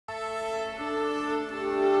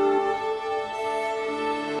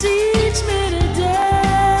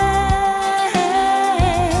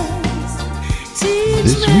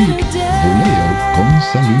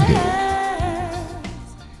Saludo.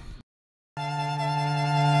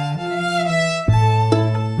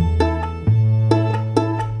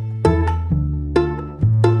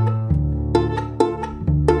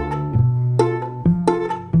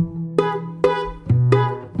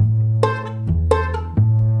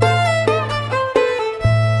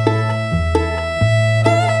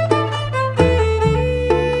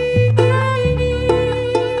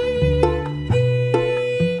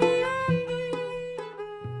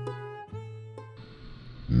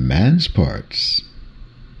 Man's parts.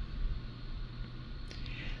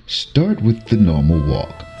 Start with the normal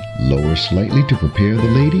walk. Lower slightly to prepare the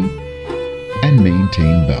lady and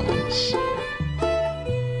maintain balance.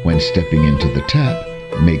 When stepping into the tap,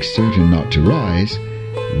 make certain not to rise.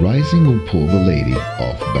 Rising will pull the lady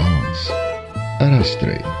off balance.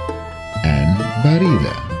 Arrastre and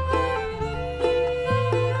barrida.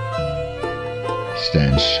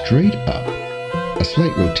 Stand straight up. A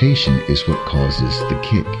slight rotation is what causes the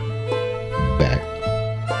kick. Back,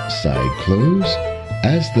 side close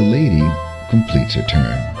as the lady completes her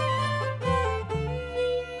turn.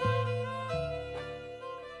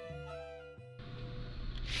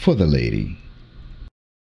 For the lady.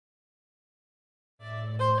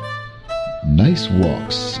 Nice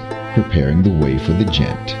walks, preparing the way for the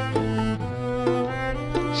gent.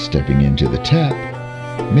 Stepping into the tap,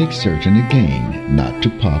 make certain again not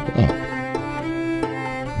to pop up.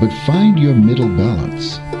 But find your middle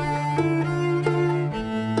balance.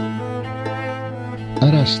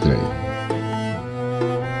 Arrastre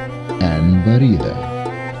and barrida.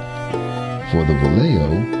 For the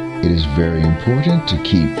voleo, it is very important to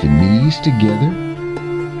keep the knees together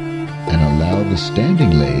and allow the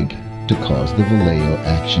standing leg to cause the voleo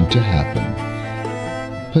action to happen.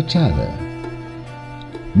 Patada.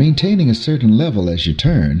 Maintaining a certain level as you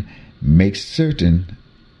turn makes certain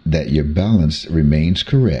that your balance remains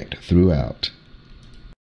correct throughout.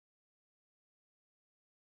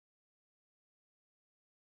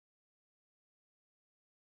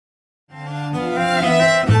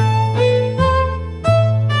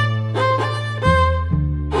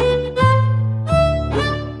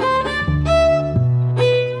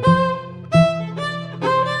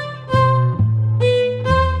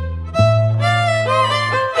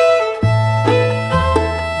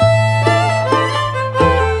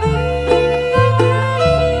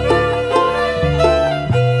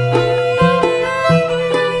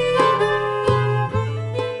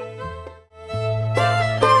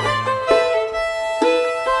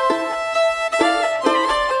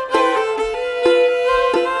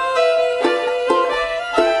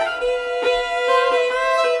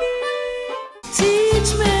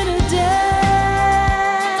 Teach me to dance.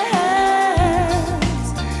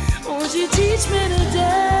 Won't you teach me to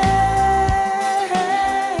dance?